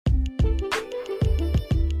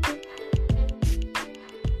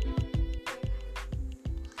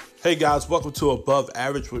Hey guys, welcome to Above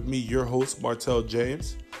Average with me, your host, Martell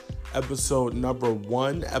James. Episode number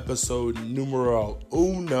 1, episode numero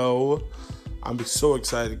uno. I'm so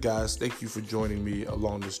excited, guys. Thank you for joining me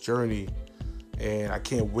along this journey, and I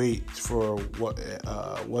can't wait for what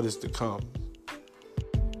is to come.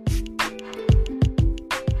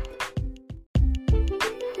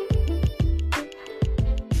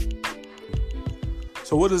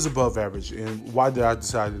 So what is Above Average, and why did I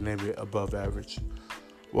decide to name it Above Average?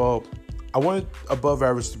 Well, I wanted Above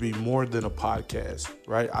Average to be more than a podcast,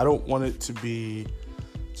 right? I don't want it to be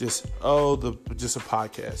just a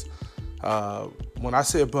podcast. When I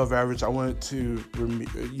say above average, I want it to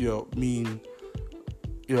mean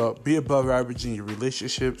be above average in your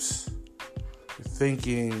relationships, your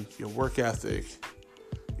thinking, your work ethic.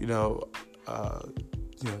 Don't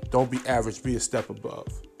be average, be a step above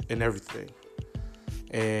in everything.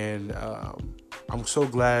 And I'm so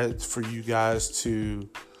glad for you guys to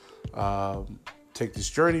take this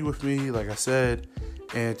journey with me, like I said,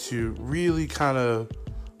 and to really kind of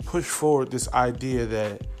push forward this idea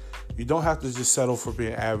that you don't have to just settle for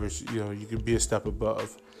being average. You can be a step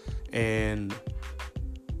above. And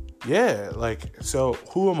so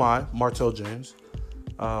who am I? Martell James.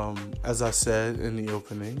 As I said in the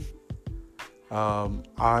opening,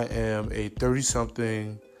 I am a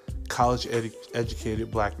 30-something college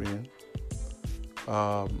educated black man.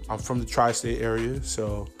 I'm from the tri-state area,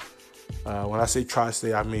 so when I say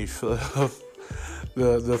tri-state, I mean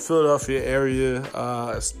the Philadelphia area,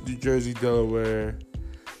 New Jersey, Delaware,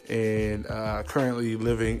 and currently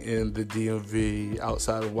living in the DMV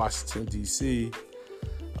outside of Washington, D.C.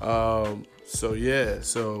 So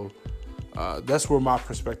that's where my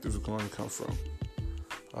perspective is going to come from.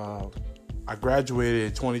 I graduated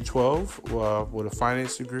in 2012 with a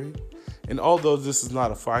finance degree. And although this is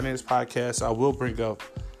not a finance podcast, I will bring up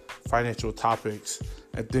financial topics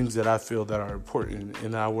and things that I feel that are important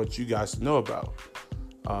and I want you guys to know about.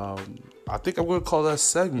 I think I'm going to call that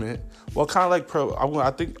segment. Well, kind of like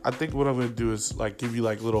I think what I'm going to do is like give you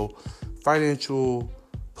like little financial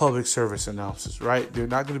public service announcements, right? They're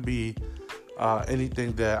not going to be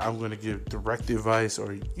anything that I'm going to give direct advice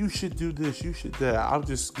or you should do this, you should that. I'm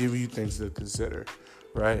just giving you things to consider,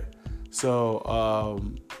 right? So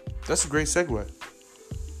that's a great segue.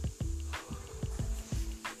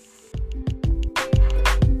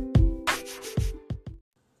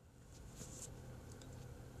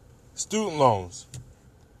 Student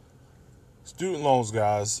loans,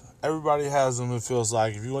 guys. Everybody has them. It feels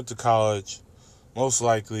like if you went to college, most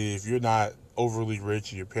likely if you're not overly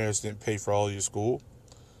rich and your parents didn't pay for all your school,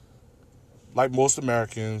 like most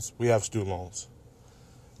Americans, we have student loans.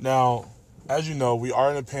 Now, as you know, we are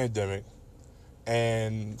in a pandemic,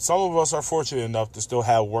 and some of us are fortunate enough to still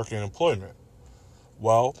have work and employment.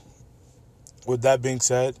 Well, with that being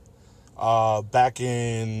said, back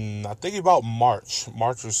in, I think about March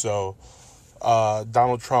or so,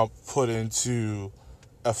 Donald Trump put into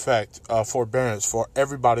effect forbearance for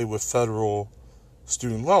everybody with federal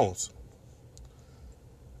student loans.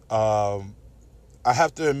 I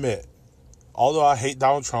have to admit, although I hate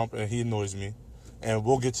Donald Trump and he annoys me, and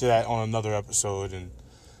we'll get to that on another episode,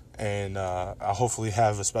 and I hopefully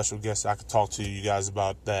have a special guest I can talk to you guys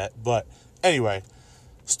about that. But anyway,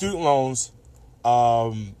 student loans,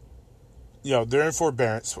 they're in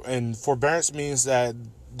forbearance, and forbearance means that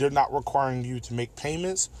they're not requiring you to make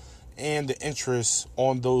payments, and the interest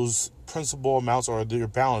on those principal amounts or your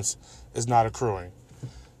balance is not accruing.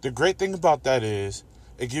 The great thing about that is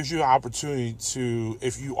it gives you an opportunity to,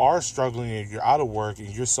 if you are struggling, if you're out of work, and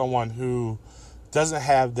you're someone who doesn't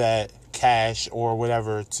have that cash or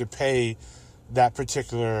whatever to pay that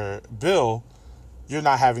particular bill, you're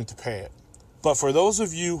not having to pay it. But for those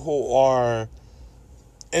of you who are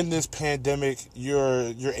in this pandemic,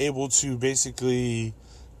 you're able to basically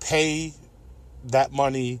pay that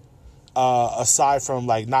money aside from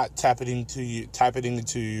like not tapping into your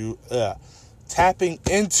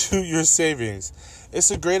savings.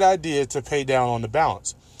 It's a great idea to pay down on the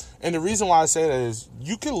balance. And the reason why I say that is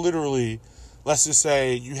you can literally, let's just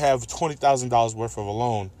say you have $20,000 worth of a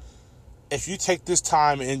loan. If you take this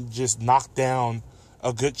time and just knock down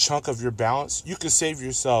a good chunk of your balance, you can save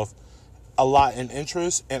yourself a lot in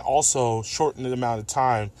interest and also shorten the amount of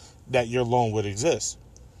time that your loan would exist.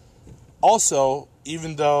 Also,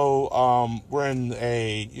 even though we're in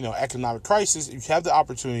a economic crisis, if you have the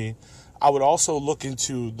opportunity, I would also look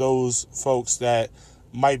into those folks that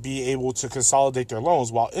might be able to consolidate their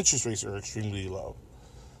loans while interest rates are extremely low.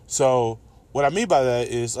 So what I mean by that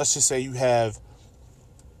is, let's just say you have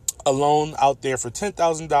a loan out there for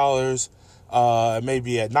 $10,000,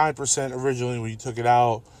 maybe at 9% originally when you took it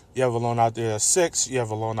out, You have a loan out there that's 6. You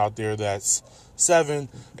have a loan out there that's 7,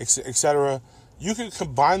 etc. You can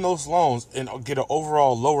combine those loans and get an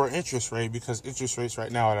overall lower interest rate because interest rates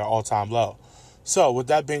right now are at an all-time low. So with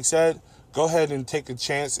that being said, go ahead and take a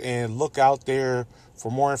chance and look out there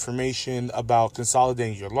for more information about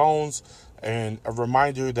consolidating your loans. And a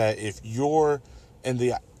reminder that if you're in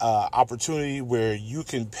the opportunity where you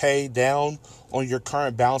can pay down on your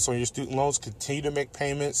current balance on your student loans, continue to make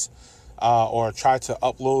payments or try to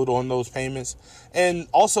upload on those payments. And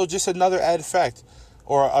also just another added fact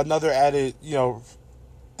or another added,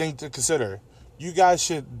 thing to consider. You guys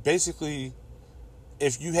should basically,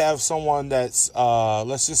 if you have someone that's,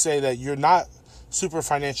 let's just say that you're not super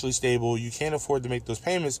financially stable, you can't afford to make those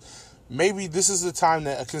payments, maybe this is the time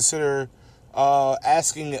to consider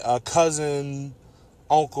asking a cousin,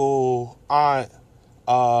 uncle, aunt,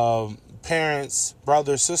 parents,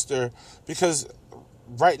 brother, sister, because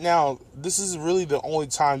right now, this is really the only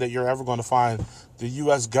time that you're ever going to find the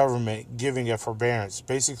U.S. government giving a forbearance,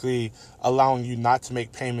 basically allowing you not to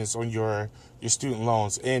make payments on your student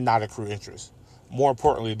loans and not accrue interest. More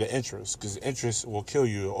importantly, the interest, because interest will kill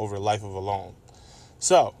you over the life of a loan.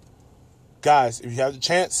 So, guys, if you have the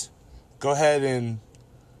chance, go ahead and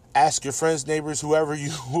ask your friends, neighbors, whoever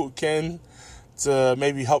you can to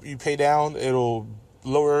maybe help you pay down. It'll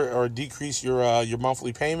lower or decrease your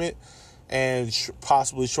monthly payment and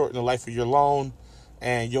possibly shorten the life of your loan,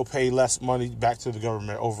 and you'll pay less money back to the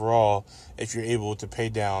government overall if you're able to pay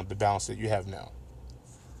down the balance that you have now.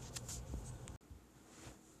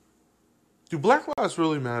 Do Black Lives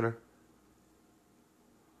really matter?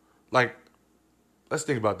 Like, let's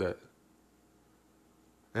think about that.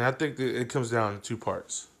 And I think that it comes down to two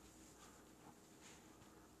parts.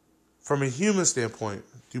 From a human standpoint,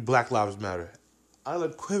 do Black Lives matter?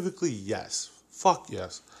 Unequivocally, yes. Fuck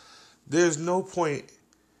yes. There's no point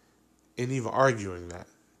in even arguing that.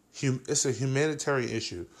 It's a humanitarian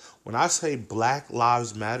issue. When I say Black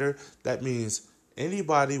Lives Matter, that means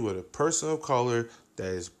anybody with a person of color that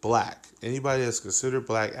is black, anybody that's considered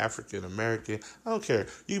black, African American, I don't care.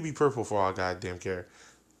 You can be purple for all I goddamn care.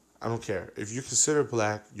 I don't care. If you're considered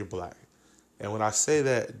black, you're black. And when I say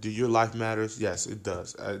that, do your life matters? Yes, it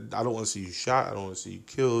does. I don't want to see you shot. I don't want to see you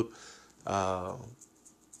killed. I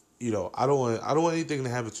don't want anything to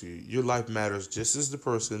happen to you. Your life matters just as the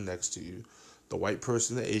person next to you, the white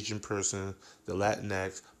person, the Asian person, the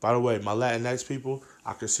Latinx. By the way, my Latinx people,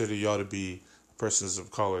 I consider y'all to be persons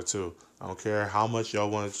of color too. I don't care how much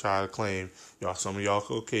y'all want to try to claim y'all. Some of y'all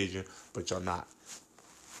Caucasian, but y'all not.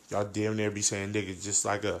 Y'all damn near be saying niggas just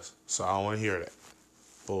like us. So I don't want to hear that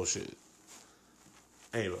bullshit.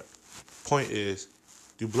 Anyway, point is,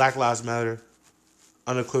 do Black Lives Matter?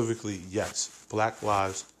 Unequivocally, yes. Black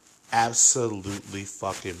lives absolutely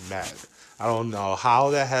fucking matter. I don't know how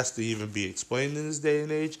that has to even be explained in this day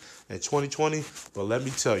and age in 2020, but let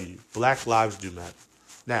me tell you, black lives do matter.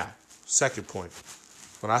 Now, second point.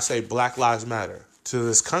 When I say Black Lives Matter, to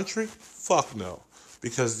this country, fuck no.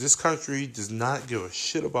 Because this country does not give a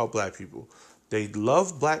shit about black people. They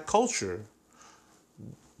love black culture.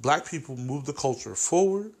 Black people move the culture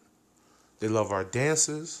forward. They love our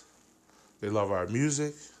dances. They love our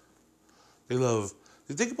music. They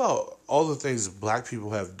think about all the things black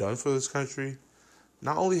people have done for this country.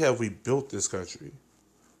 Not only have we built this country,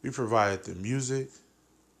 we provided the music,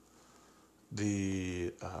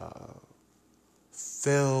 the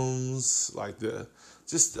films,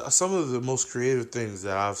 just some of the most creative things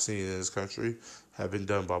that I've seen in this country have been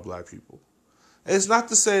done by black people. And it's not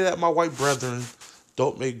to say that my white brethren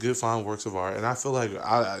don't make good, fine works of art, and I feel like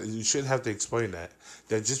you shouldn't have to explain that.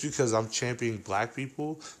 That just because I'm championing black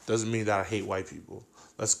people doesn't mean that I hate white people.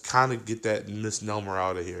 Let's kind of get that misnomer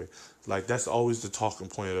out of here. Like, that's always the talking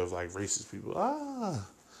point of, racist people.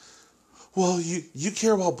 Well, you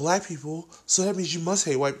care about black people, so that means you must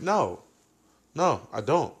hate white. No, I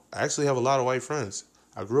don't. I actually have a lot of white friends.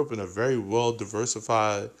 I grew up in a very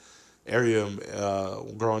well-diversified area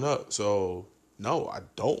growing up, so no, I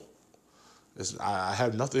don't. I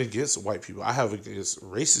have nothing against white people. I have against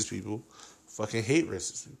racist people. Fucking hate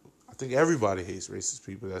racist people. I think everybody hates racist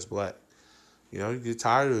people that's black. You get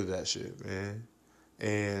tired of that shit, man.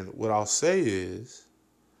 And what I'll say is,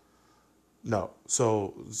 no.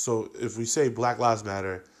 So if we say Black Lives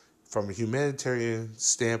Matter, from a humanitarian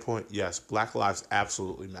standpoint, yes, black lives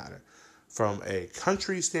absolutely matter. From a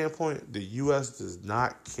country standpoint, the U.S. does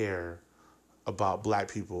not care about black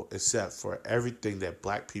people except for everything that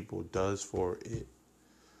black people does for it.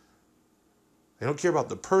 They don't care about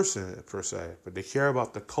the person per se, but they care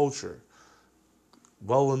about the culture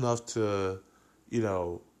well enough to,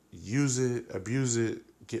 use it, abuse it,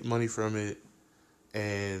 get money from it,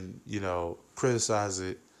 and, criticize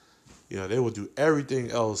it They will do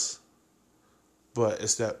everything else, but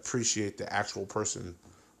it's that appreciate the actual person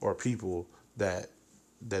or people that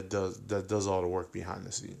does all the work behind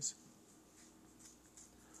the scenes.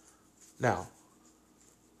 Now,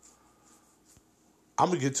 I'm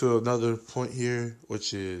gonna get to another point here,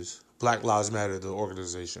 which is Black Lives Matter, the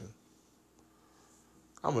organization.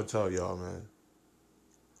 I'm gonna tell y'all, man.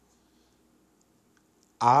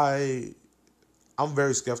 I I'm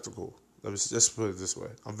very skeptical. Let me just put it this way: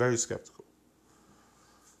 I'm very skeptical.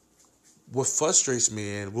 What frustrates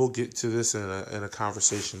me, and we'll get to this in a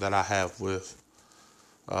conversation that I have with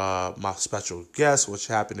my special guest, which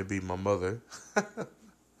happened to be my mother.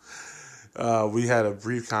 We had a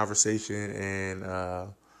brief conversation, and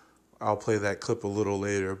I'll play that clip a little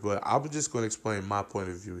later. But I'm just going to explain my point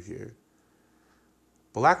of view here.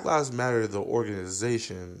 Black Lives Matter, the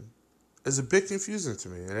organization, is a bit confusing to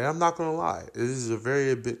me, and I'm not going to lie. It is a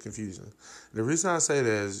bit confusing. And the reason I say that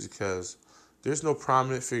is because there's no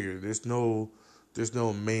prominent figure. There's no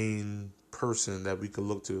main person that we could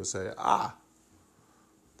look to and say,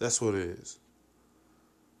 that's what it is.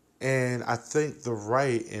 And I think the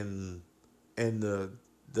right and the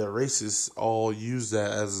racists all use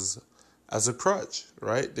that as a crutch,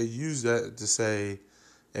 right? They use that to say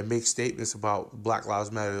and make statements about Black Lives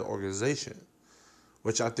Matter organization,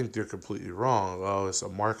 which I think they're completely wrong. Oh, it's a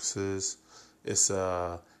Marxist, it's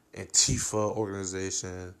a Antifa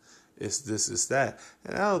organization, it's this, it's that.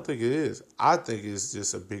 And I don't think it is. I think it's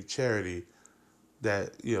just a big charity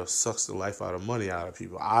that, sucks the life out of money out of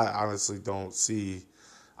people. I honestly don't see,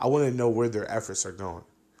 I want to know where their efforts are going.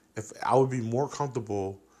 If I would be more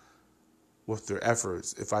comfortable with their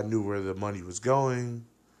efforts if I knew where the money was going,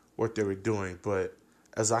 what they were doing. But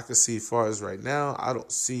as I can see, as far as right now, I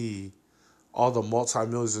don't see all the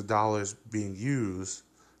multi-millions of dollars being used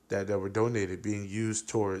that were donated being used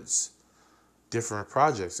towards different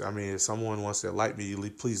projects. I mean, if someone wants to like me,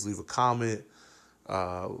 please leave a comment.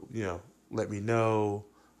 Let me know.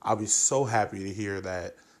 I'll be so happy to hear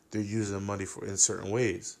that they're using money in certain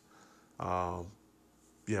ways.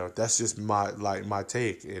 That's just my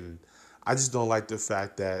take, and I just don't like the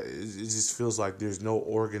fact that it just feels like there's no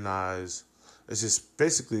organized. It's just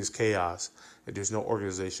basically it's chaos, and there's no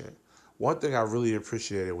organization. One thing I really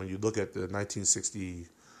appreciated when you look at the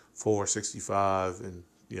 1964, 65, and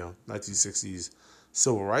 1960s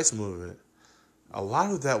civil rights movement, a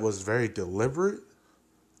lot of that was very deliberate,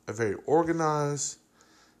 very organized.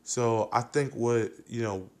 So I think when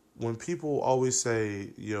people always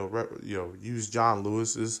say, use John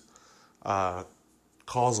Lewis's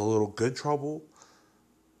cause a little good trouble,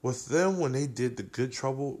 with them when they did the good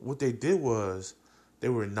trouble, what they did was they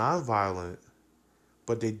were nonviolent,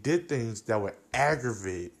 but they did things that would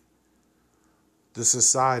aggravate the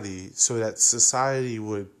society so that society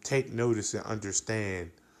would take notice and understand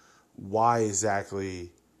why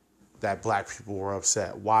exactly that black people were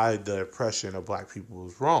upset, why the oppression of black people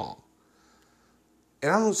was wrong.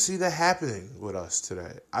 And I don't see that happening with us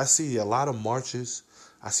today. I see a lot of marches.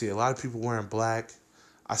 I see a lot of people wearing black.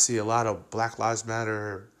 I see a lot of Black Lives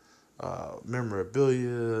Matter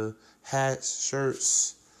memorabilia, hats,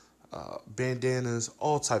 shirts, bandanas,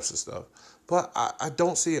 all types of stuff. But I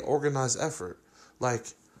don't see an organized effort. Like,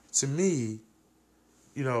 to me,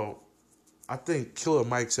 I think Killer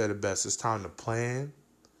Mike said it best. It's time to plan.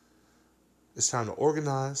 It's time to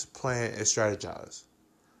organize, plan, and strategize.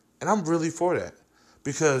 And I'm really for that.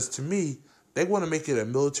 Because to me, they want to make it a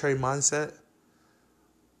military mindset.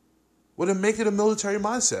 Well, then make it a military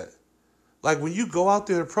mindset. Like, when you go out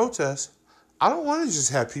there to protest, I don't want to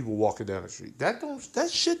just have people walking down the street. That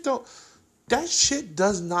shit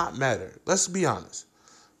does not matter. Let's be honest.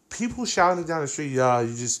 People shouting down the street,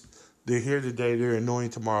 they're here today, they're annoying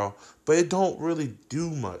tomorrow. But it don't really do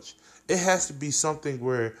much. It has to be something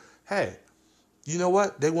where, hey, you know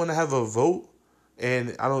what? They want to have a vote.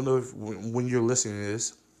 And I don't know if when you're listening to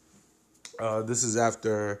this is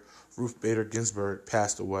after Ruth Bader Ginsburg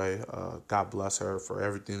passed away. God bless her for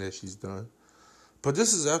everything that she's done. But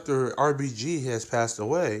this is after RBG has passed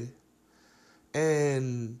away.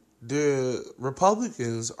 And the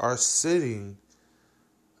Republicans are sitting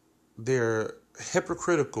there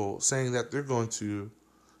hypocritical, saying that they're going to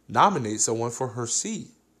nominate someone for her seat.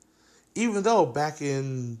 Even though back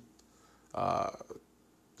in,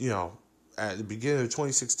 at the beginning of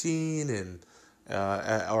 2016 and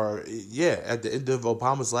at the end of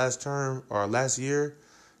Obama's last term or last year,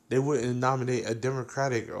 they wouldn't nominate a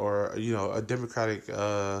Democratic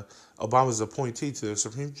Obama's appointee to the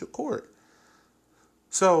Supreme Court.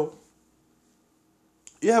 So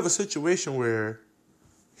you have a situation where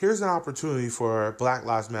here's an opportunity for Black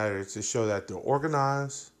Lives Matter to show that they're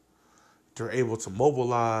organized, they're able to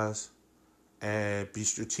mobilize, and be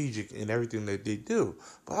strategic in everything that they do.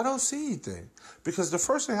 But I don't see anything. Because the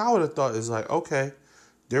first thing I would have thought is like, okay,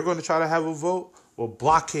 they're going to try to have a vote. Well,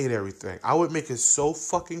 blockade everything. I would make it so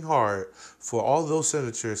fucking hard for all those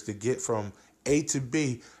senators to get from A to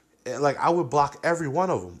B. Like, I would block every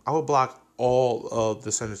one of them. I would block all of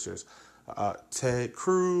the senators. Ted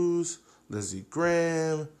Cruz, Lindsey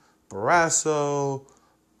Graham, Barrasso,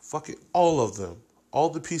 fucking all of them. All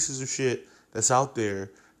the pieces of shit that's out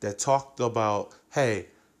there that talked about, hey,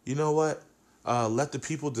 you know what? Let the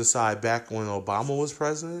people decide back when Obama was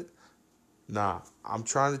president. Nah, I'm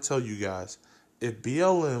trying to tell you guys, if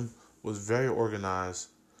BLM was very organized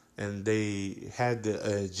and they had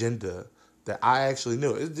the agenda that I actually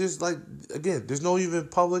knew, it's just like, again, there's no even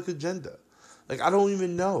public agenda. Like, I don't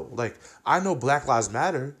even know. Like, I know Black Lives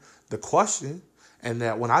Matter, the question, and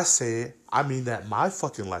that when I say it, I mean that my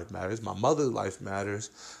fucking life matters, my mother's life matters,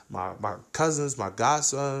 my cousins, my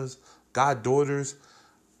godsons, goddaughters.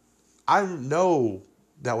 I know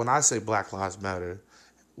that when I say Black Lives Matter,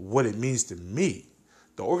 what it means to me.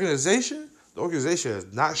 The organization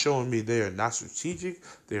is not showing me they are not strategic,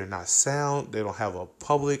 they are not sound, they don't have a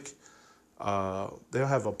public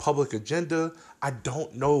agenda. I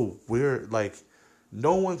don't know where, like,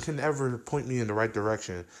 no one can ever point me in the right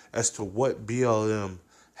direction as to what BLM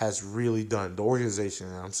has really done. The organization,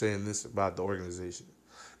 and I'm saying this about the organization.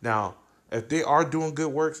 Now, if they are doing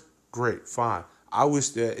good work, great, fine. I wish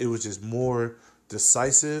that it was just more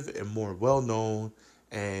decisive and more well known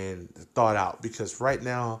and thought out, because right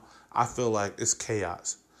now I feel like it's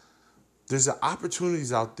chaos. There's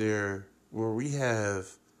opportunities out there where we have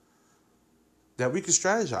that we can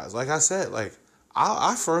strategize. Like I said, like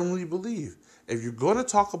I firmly believe if you're going to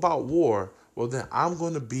talk about war, well then I'm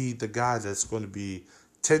going to be the guy that's going to be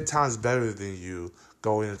 10 times better than you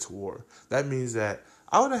going into war. That means that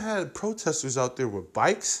I would have had protesters out there with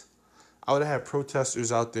bikes. I would have had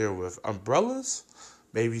protesters out there with umbrellas,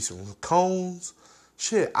 maybe some cones.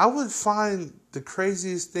 Shit, I would find the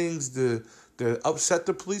craziest things to upset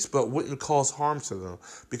the police, but wouldn't cause harm to them,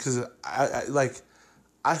 because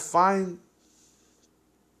I find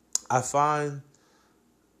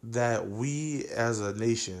that we as a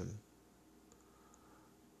nation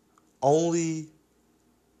only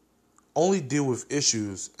deal with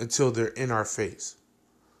issues until they're in our face,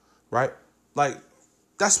 right? Like,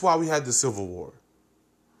 that's why we had the Civil War.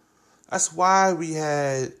 That's why we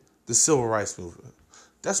had the Civil Rights Movement.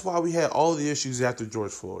 That's why we had all the issues after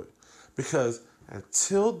George Floyd. Because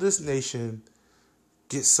until this nation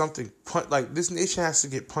gets something, like, this nation has to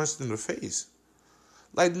get punched in the face.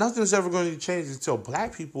 Like, nothing's ever going to change until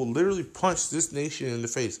black people literally punch this nation in the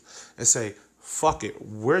face and say, fuck it,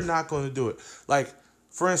 we're not going to do it. Like,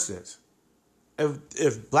 for instance,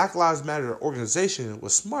 if Black Lives Matter organization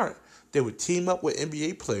was smart, they would team up with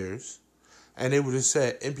NBA players, and they would have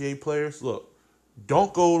said, NBA players, look,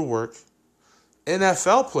 don't go to work.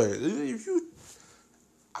 NFL players,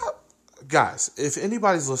 guys, if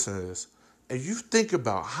anybody's listening to this, and you think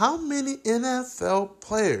about how many NFL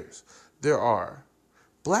players there are,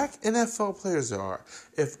 black NFL players there are,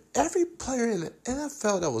 if every player in the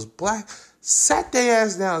NFL that was black sat their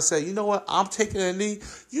ass down and said, you know what, I'm taking a knee,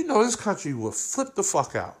 you know this country will flip the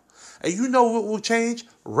fuck out. And you know what will change?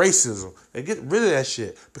 Racism. And get rid of that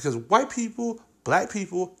shit. Because white people, black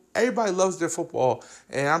people, everybody loves their football.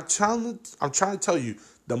 And I'm trying to tell you,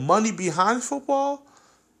 the money behind football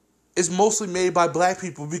is mostly made by black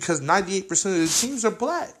people, because 98% of the teams are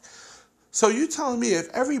black. So you're telling me if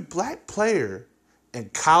every black player in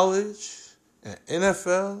college and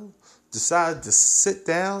NFL decided to sit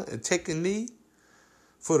down and take a knee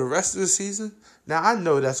for the rest of the season? Now, I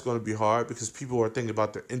know that's going to be hard because people are thinking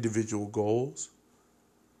about their individual goals.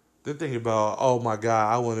 They're thinking about, oh my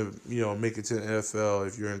God, I want to, make it to the NFL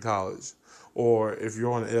if you're in college. Or if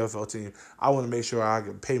you're on the NFL team, I want to make sure I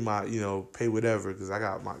can pay my, pay whatever because I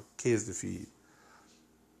got my kids to feed.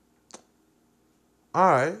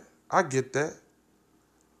 All right, I get that.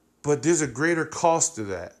 But there's a greater cost to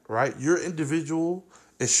that, right? Your individual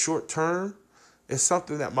is short term. It's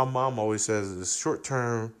something that my mom always says is short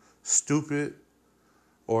term stupid.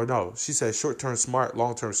 Or no, she says short term smart,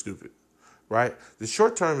 long term stupid, right? The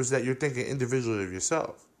short term is that you're thinking individually of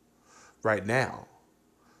yourself right now.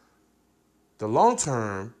 The long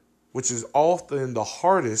term, which is often the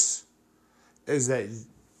hardest, is that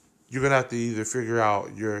you're going to have to either figure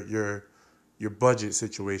out your budget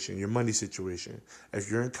situation, your money situation. If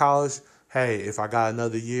you're in college, hey, if I got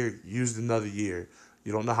another year, use another year.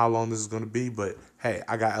 You don't know how long this is going to be, but hey,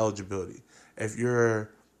 I got eligibility. If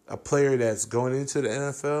you're a player that's going into the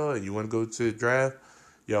NFL and you want to go to the draft,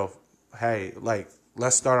 hey,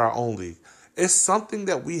 let's start our own league. It's something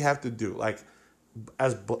that we have to do. Like,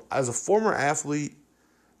 as a former athlete,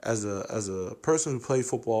 as a person who played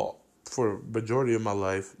football for the majority of my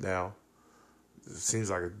life now, it seems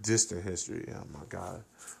like a distant history. Oh my God.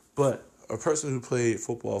 But a person who played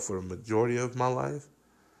football for the majority of my life,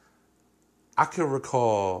 I can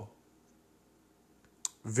recall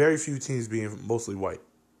very few teams being mostly white.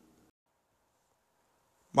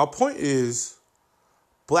 My point is,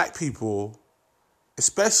 black people,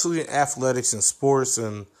 especially in athletics and sports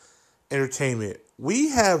and entertainment, we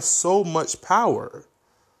have so much power.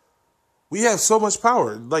 We have so much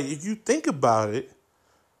power. Like, if you think about it,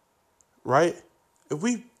 right? If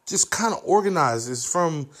we just kind of organize this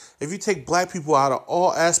if you take black people out of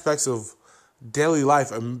all aspects of daily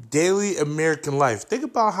life, daily American life, think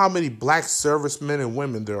about how many black servicemen and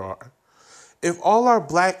women there are. If all our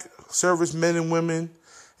black servicemen and women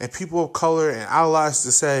and people of color and allies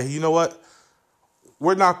to say, you know what,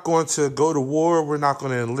 we're not going to go to war, we're not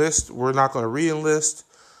going to enlist, we're not going to re-enlist,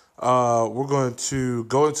 we're going to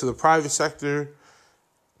go into the private sector,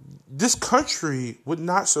 this country would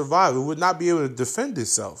not survive. It would not be able to defend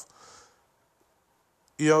itself.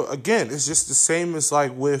 You know, again, it's just the same as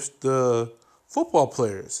like with the football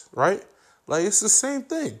players, right? Like, it's the same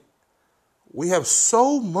thing. We have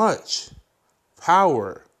so much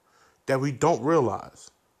power that we don't realize.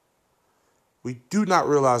 We do not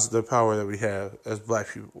realize the power that we have as black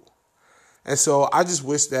people. And so I just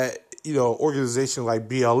wish that, you know, organizations like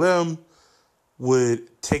BLM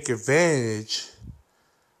would take advantage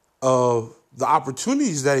of the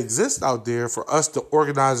opportunities that exist out there for us to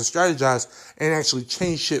organize and strategize and actually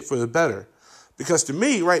change shit for the better. Because to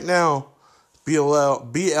me, right now,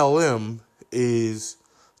 BLM is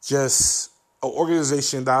just an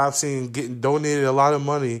organization that I've seen getting donated a lot of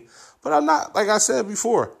money. But I'm not, like I said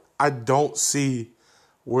before, I don't see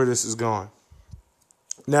where this is going.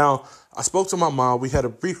 Now, I spoke to my mom. We had a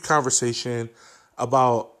brief conversation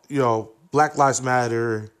about, you know, Black Lives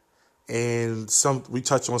Matter, and we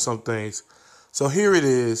touched on some things. So here it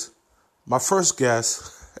is. My first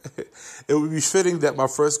guest. It would be fitting that my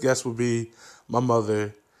first guest would be my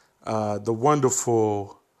mother, the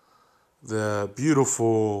wonderful, the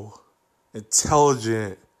beautiful,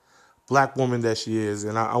 intelligent black woman that she is.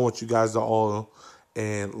 And I want you guys to all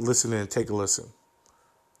and listen and take a listen.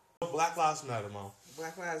 Black Lives Matter, Mom.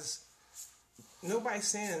 Black lives. Nobody's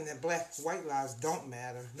saying that white lives don't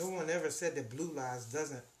matter. No one ever said that blue lives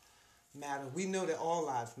doesn't matter. We know that all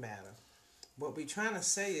lives matter. What we're trying to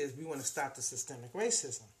say is we want to stop the systemic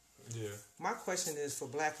racism. Yeah. My question is, for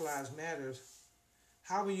Black Lives Matters,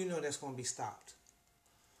 how will you know that's going to be stopped?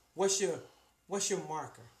 What's your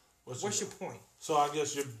marker? What's your point? So I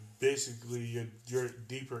guess your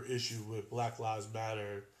deeper issue with Black Lives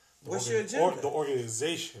Matter. What's your agenda? Or the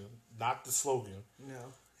organization, not the slogan. No,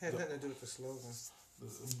 it has nothing to do with the slogan.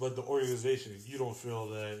 But the organization, you don't feel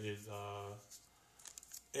that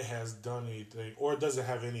it has done anything, or it doesn't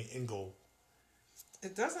have any end goal.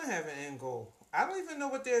 It doesn't have an end goal. I don't even know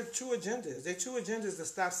what their true agenda is. Their true agenda is to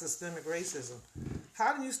stop systemic racism.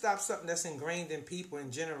 How do you stop something that's ingrained in people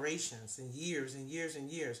in generations and years and years and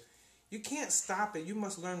years? You can't stop it. You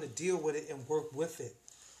must learn to deal with it and work with it.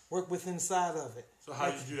 Work with inside of it. So how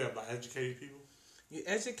do you do that? By educating people? You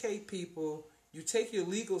educate people. You take your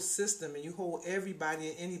legal system and you hold everybody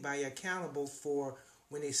and anybody accountable for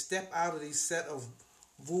when they step out of these set of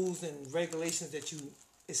rules and regulations that you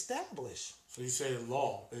establish. So you say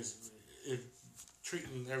law is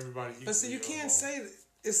treating everybody equally. But see, you can't say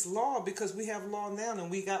it's law because we have law now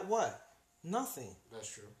and we got what? Nothing. That's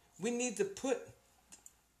true. We need to put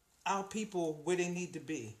our people where they need to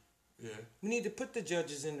be. Yeah. We need to put the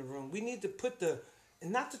judges in the room. We need to put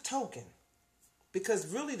and not the token.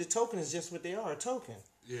 Because really the token is just what they are, a token.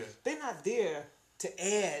 Yeah. They're not there to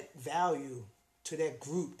add value to that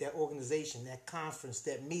group, that organization, that conference,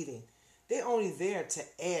 that meeting. They're only there to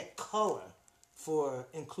add color for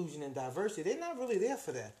inclusion and diversity. They're not really there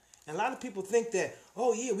for that. And a lot of people think that,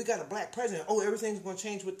 oh yeah, we got a black president. Oh, everything's going to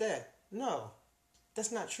change with that. No,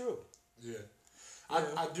 that's not true. Yeah.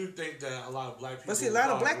 I do think that a lot of black people... But see, a lot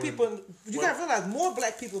of black people... You got to realize more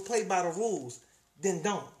black people play by the rules than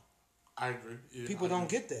don't. I agree. Yeah, people don't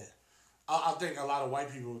get that. I think a lot of white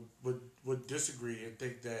people would disagree and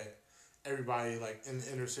think that everybody like in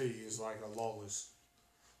the inner city is like a lawless.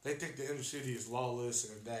 They think the inner city is lawless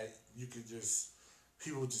and that you could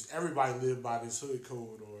everybody live by this hood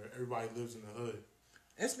code or everybody lives in the hood.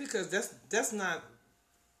 It's because that's not...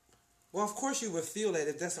 Well, of course you would feel that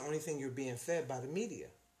if that's the only thing you're being fed by the media.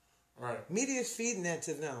 Right. Media is feeding that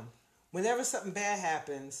to them. Whenever something bad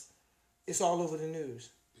happens, it's all over the news.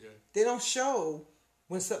 Yeah. They don't show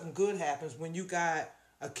when something good happens. When you got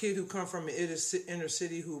a kid who come from an inner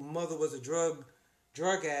city whose mother was a drug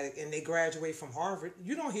drug addict and they graduate from Harvard.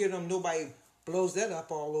 You don't hear them, nobody blows that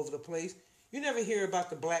up all over the place. You never hear about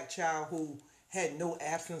the black child who had no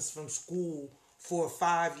absence from school for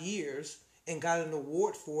 5 years and got an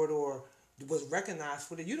award for it or was recognized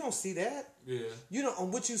for it. You don't see that. Yeah. You know,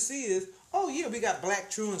 and what you see is, oh yeah, we got black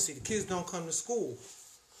truancy. The kids don't come to school.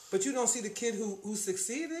 But you don't see the kid who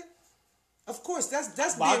succeeded. Of course,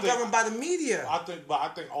 that's being governed by the media. I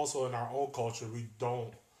think also in our own culture we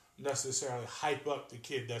don't necessarily hype up the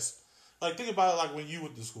kid that's like, think about it, like when you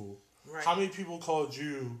went to school. Right. How many people called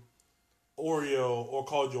you Oreo or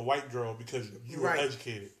called you a white girl because you were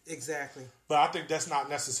educated? Exactly. But I think that's not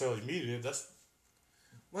necessarily media.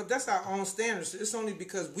 That's our own standards. It's only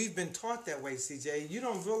because we've been taught that way, CJ. You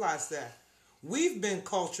don't realize that. We've been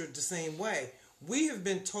cultured the same way. We have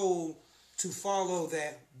been told to follow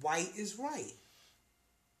that white is right.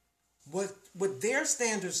 What their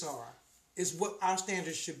standards are is what our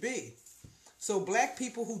standards should be. So black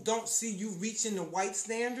people who don't see you reaching the white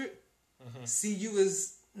standard see you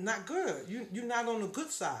as not good. You're not on the good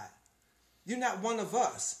side. You're not one of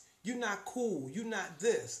us. You're not cool. You're not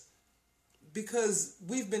this. Because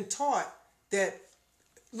we've been taught that,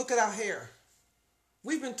 look at our hair.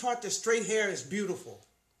 We've been taught that straight hair is beautiful.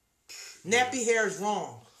 Nappy hair is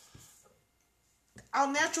wrong.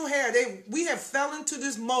 Our natural hair, we have fell into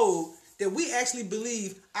this mode that we actually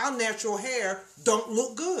believe our natural hair don't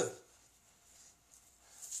look good.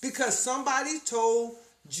 Because somebody told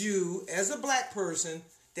you as a black person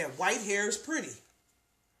that white hair is pretty.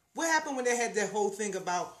 What happened when they had that whole thing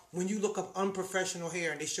about when you look up unprofessional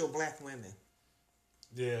hair and they show black women?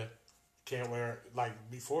 Yeah. Can't wear, like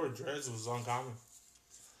before, dreads was uncommon.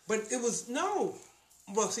 But it was, no.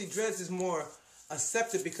 Well, see, dreads is more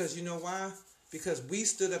accepted because you know why? Because we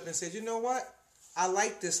stood up and said, you know what? I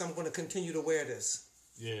like this. I'm going to continue to wear this.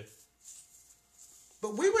 Yeah.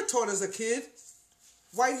 But we were taught as a kid,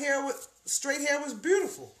 straight hair was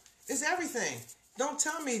beautiful. It's everything. Don't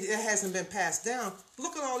tell me it hasn't been passed down.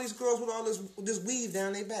 Look at all these girls with all this weave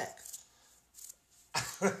down their back.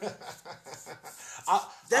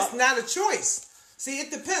 That's not a choice. See,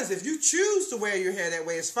 it depends. If you choose to wear your hair that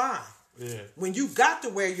way, it's fine. Yeah. When you got to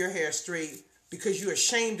wear your hair straight because you're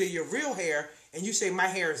ashamed of your real hair and you say my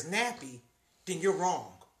hair is nappy, then you're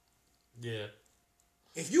wrong. Yeah.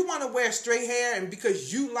 If you want to wear straight hair and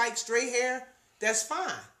because you like straight hair, that's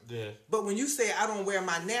fine. Yeah. But when you say I don't wear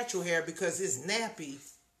my natural hair because it's nappy,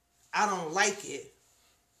 I don't like it,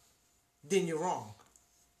 then you're wrong.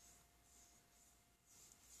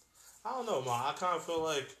 I don't know, man. I kind of feel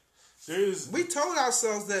like we told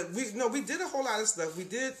ourselves that we did a whole lot of stuff. We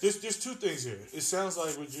did. There's two things here. It sounds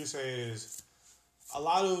like what you're saying is a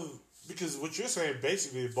lot of, because what you're saying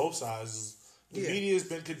basically both sides is the media has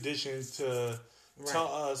been conditioned to tell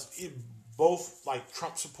us, both like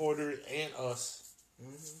Trump supporters and us,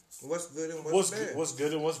 what's good and what's bad. What's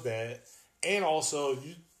good and what's bad. And also,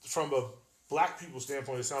 from a black people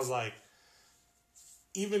standpoint, it sounds like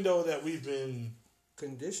even though that we've been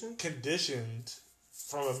conditioned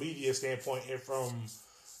from a media standpoint and from,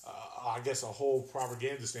 I guess, a whole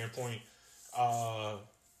propaganda standpoint,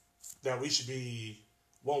 that we should be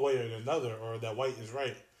one way or another, or that white is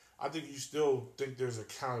right. I think you still think there's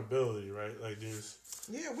accountability, right? Like there's.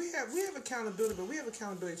 Yeah, we have accountability, but we have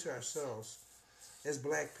accountability to ourselves as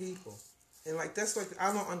black people, and like that's like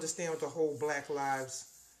I don't understand what the whole Black Lives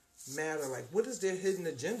Matter. Like, what is their hidden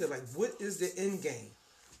agenda? Like, what is the end game?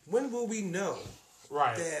 When will we know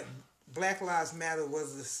that Black Lives Matter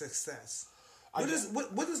was a success? What is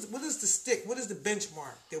the stick? What is the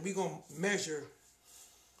benchmark that we gonna measure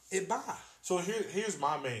it by? So here's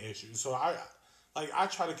my main issue. So I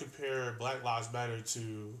try to compare Black Lives Matter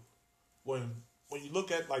to when you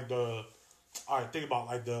look at like think about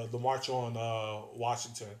like the march on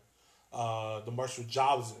Washington, the march for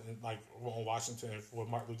jobs like on Washington for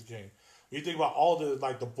Martin Luther King. When you think about all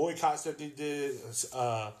the boycotts that they did,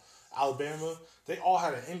 Alabama, they all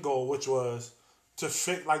had an end goal, which was to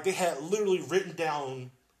fix. Like they had literally written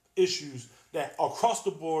down issues that across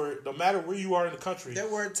the board, no matter where you are in the country, that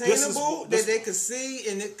were attainable, that they could see,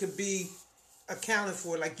 and it could be accounted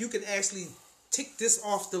for. Like you could actually tick this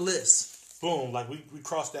off the list. Boom! Like we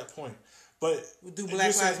crossed that point. But do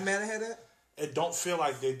Black Lives Matter have that? It don't feel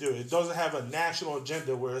like they do. It doesn't have a national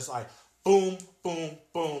agenda where it's like boom, boom,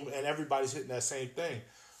 boom, and everybody's hitting that same thing.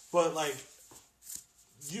 But like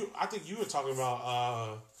I think you were talking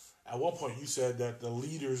about at one point. You said that the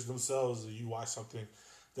leaders themselves. You watched something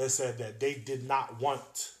that said that they did not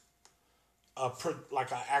want an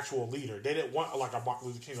actual leader. They didn't want like a Martin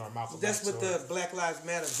Luther King or a Malcolm X. That's what the Black Lives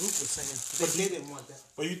Matter group was saying. They didn't want that.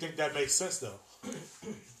 But you think that makes sense though?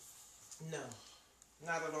 No,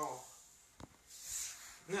 not at all.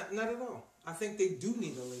 Not at all. I think they do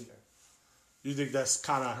need a leader. You think that's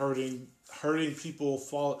kind of hurting people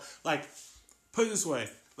fall? Like, put it this way.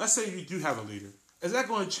 Let's say you do have a leader. Is that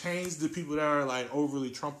going to change the people that are like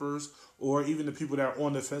overly Trumpers or even the people that are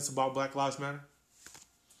on the fence about Black Lives Matter?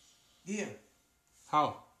 Yeah.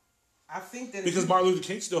 How? I think that because Martin Luther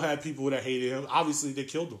King still had people that hated him. Obviously, they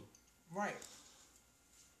killed him. Right.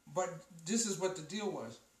 But this is what the deal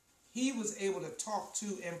was. He was able to talk to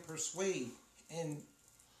and persuade and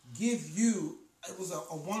give you, it was a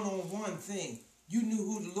one-on-one thing. You knew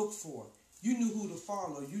who to look for. You knew who to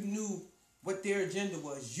follow. You knew what their agenda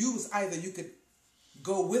was. You could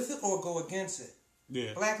go with it or go against it.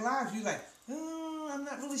 Yeah. Black Lives, you like, I'm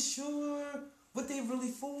not really sure what they really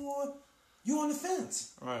for. You on the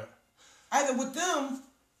fence. Right. Either with them,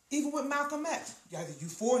 even with Malcolm X, either you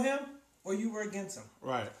for him or you were against him.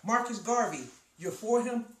 Right. Marcus Garvey, you're for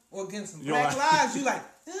him or against him. Black Lives, you like,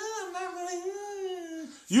 I'm not really.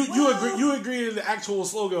 You agree to the actual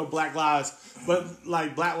slogan of Black Lives, but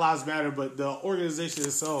like Black Lives Matter, but the organization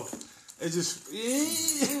itself, it just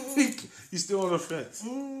you still on the fence.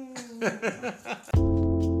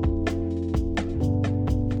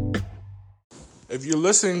 If you're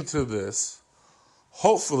listening to this,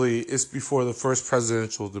 hopefully it's before the first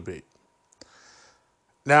presidential debate.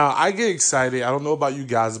 Now, I get excited. I don't know about you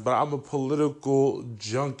guys, but I'm a political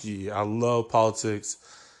junkie. I love politics.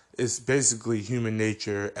 It's basically human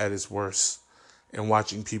nature at its worst, and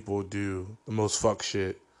watching people do the most fuck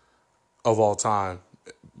shit of all time.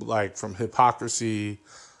 Like from hypocrisy,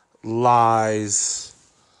 lies,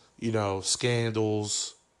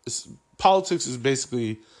 scandals. Politics is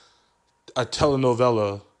basically a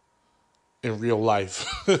telenovela in real life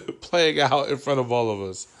playing out in front of all of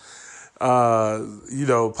us.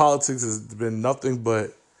 Politics has been nothing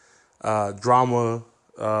but drama,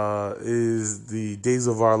 is the days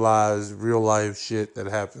of our lives, real life shit that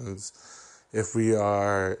happens. If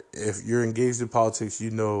you're engaged in politics,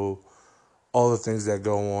 you know all the things that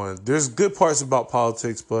go on. There's good parts about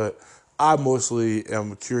politics, but I mostly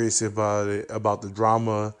am curious about it, about the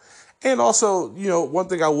drama. And also, one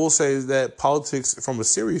thing I will say is that politics, from a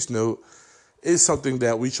serious note, is something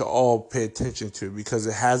that we should all pay attention to because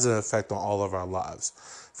it has an effect on all of our lives.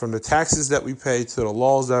 From the taxes that we pay to the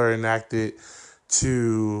laws that are enacted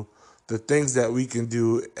to the things that we can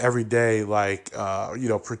do every day, like,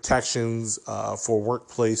 protections for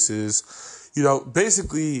workplaces.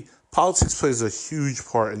 Basically, politics plays a huge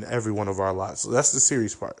part in every one of our lives. So that's the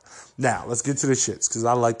serious part. Now, let's get to the shits because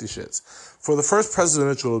I like the shits. For the first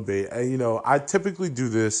presidential debate, I typically do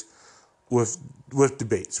this with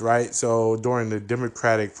debates, right? So during the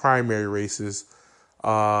Democratic primary races,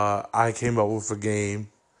 I came up with a game.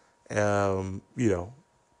 I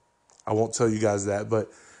won't tell you guys that, but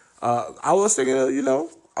I was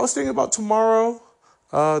thinking about tomorrow.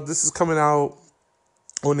 This is coming out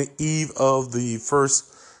on the eve of the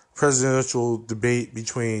first presidential debate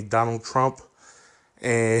between Donald Trump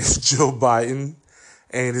and Joe Biden,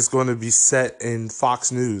 and it's going to be set in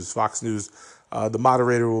Fox News. The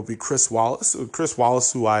moderator will be Chris Wallace. Chris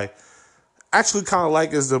Wallace, who I actually kind of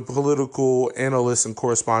like as the political analyst and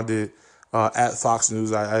correspondent at Fox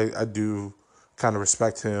News. I do kind of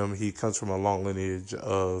respect him. He comes from a long lineage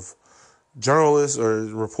of journalists or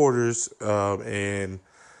reporters, and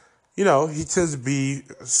he tends to be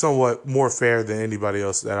somewhat more fair than anybody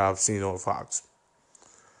else that I've seen on Fox.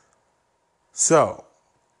 So,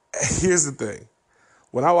 here's the thing.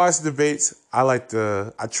 When I watch debates, I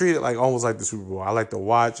treat it like almost like the Super Bowl. I like to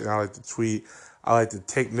watch and I like to tweet. I like to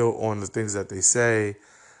take note on the things that they say.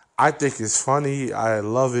 I think it's funny. I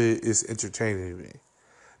love it. It's entertaining to me.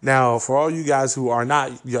 Now, for all you guys who are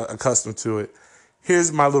not accustomed to it,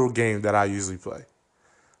 here's my little game that I usually play.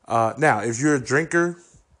 Now, if you're a drinker,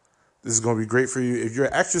 this is going to be great for you. If you're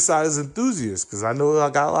an exercise enthusiast, because I know I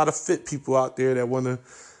got a lot of fit people out there that want to,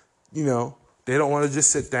 they don't want to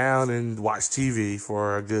just sit down and watch TV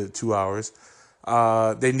for a good 2 hours.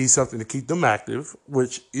 They need something to keep them active,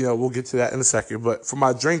 which, we'll get to that in a second. But for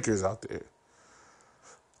my drinkers out there,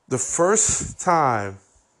 the first time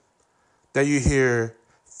that you hear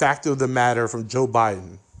fact of the matter from Joe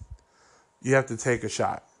Biden, you have to take a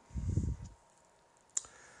shot.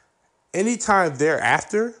 Anytime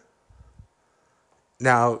thereafter,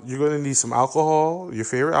 now you're going to need some alcohol, your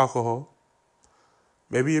favorite alcohol,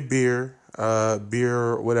 maybe a beer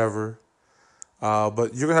or whatever.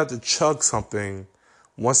 But you're going to have to chug something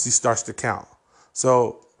once he starts to count.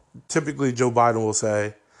 So typically Joe Biden will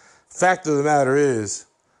say, fact of the matter is,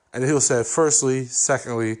 and he'll say firstly,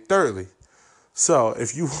 secondly, thirdly. So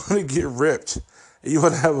if you want to get ripped and you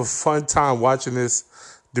want to have a fun time watching this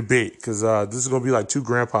debate, because this is going to be like two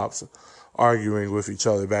grandpops arguing with each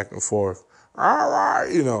other back and forth. All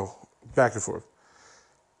right, back and forth.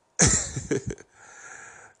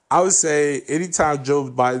 I would say anytime Joe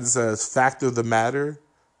Biden says fact of the matter,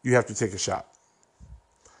 you have to take a shot.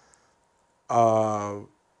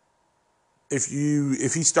 If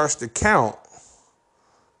he starts to count,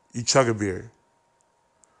 you chug a beer.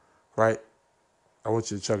 Right? I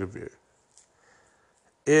want you to chug a beer.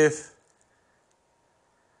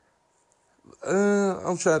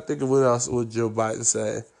 I'm trying to think of what else would Joe Biden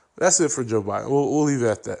say. That's it for Joe Biden. We'll leave it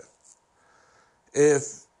at that.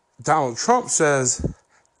 If Donald Trump says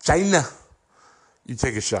China, you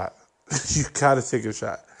take a shot. You gotta take a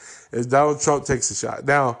shot. If Donald Trump takes a shot.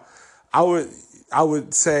 Now, I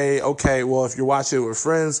would say, okay, well, if you're watching it with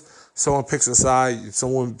friends, someone picks a side,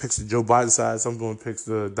 someone picks the Joe Biden side, someone picks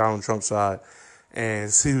the Donald Trump side,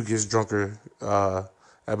 and see who gets drunker by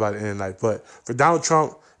the end of the night. But for Donald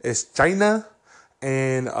Trump, it's China,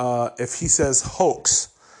 and if he says hoax,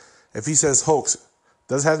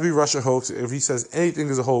 doesn't have to be Russia hoax. If he says anything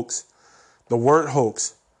is a hoax, the word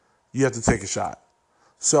hoax, you have to take a shot.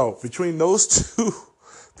 So between those two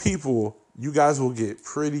people, you guys will get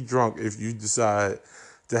pretty drunk if you decide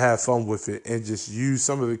to have fun with it and just use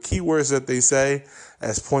some of the keywords that they say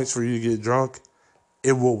as points for you to get drunk.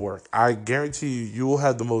 It will work. I guarantee you will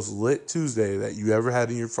have the most lit Tuesday that you ever had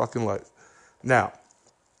in your fucking life. Now,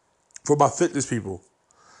 for my fitness people,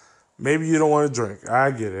 maybe you don't want to drink.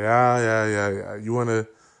 I get it. Yeah. You want to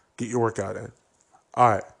get your workout in. All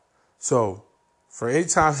right. So, for any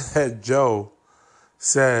time that Joe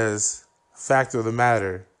says fact of the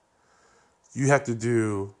matter, you have to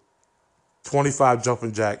do 25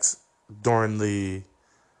 jumping jacks during the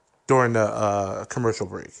commercial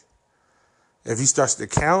break. If he starts to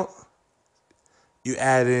count, you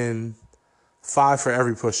add in 5 for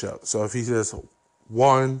every push-up. So if he says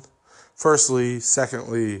 1, firstly,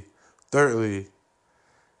 secondly, thirdly,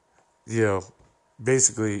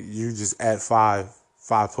 basically you just add 5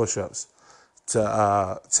 push-ups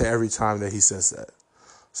to every time that he says that.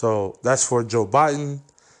 So that's for Joe Biden.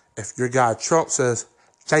 If your guy Trump says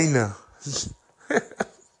China, this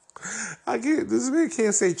man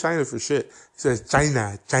can't say China for shit. He says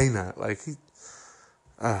China. Like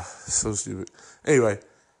so stupid. Anyway,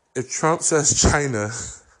 if Trump says China,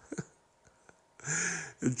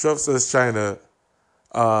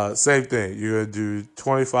 same thing. You're gonna do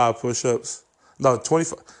 25 push-ups. No,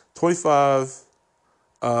 25.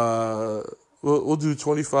 We'll do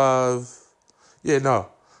 25.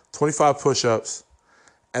 25 push-ups,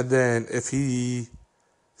 and then if he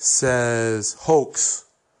says hoax,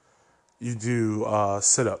 you do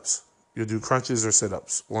sit-ups. You do crunches or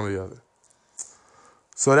sit-ups, one or the other.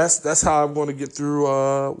 So that's how I'm going to get through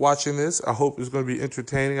watching this. I hope it's going to be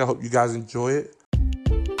entertaining. I hope you guys enjoy it.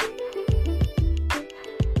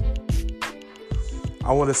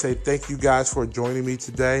 I want to say thank you guys for joining me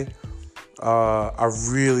today. I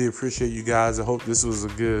really appreciate you guys. I hope this was a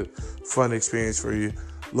good, fun experience for you.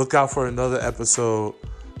 Look out for another episode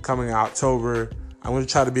coming in October. I'm going to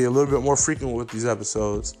try to be a little bit more frequent with these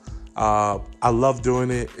episodes. I love doing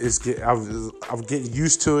it. I'm getting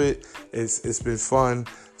used to it. It's been fun.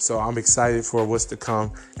 So I'm excited for what's to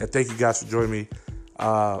come. And thank you guys for joining me.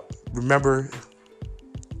 Remember,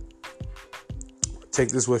 take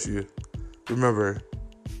this with you. Remember,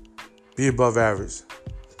 be above average.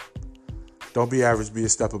 Don't be average, be a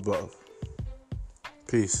step above.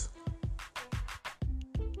 Peace.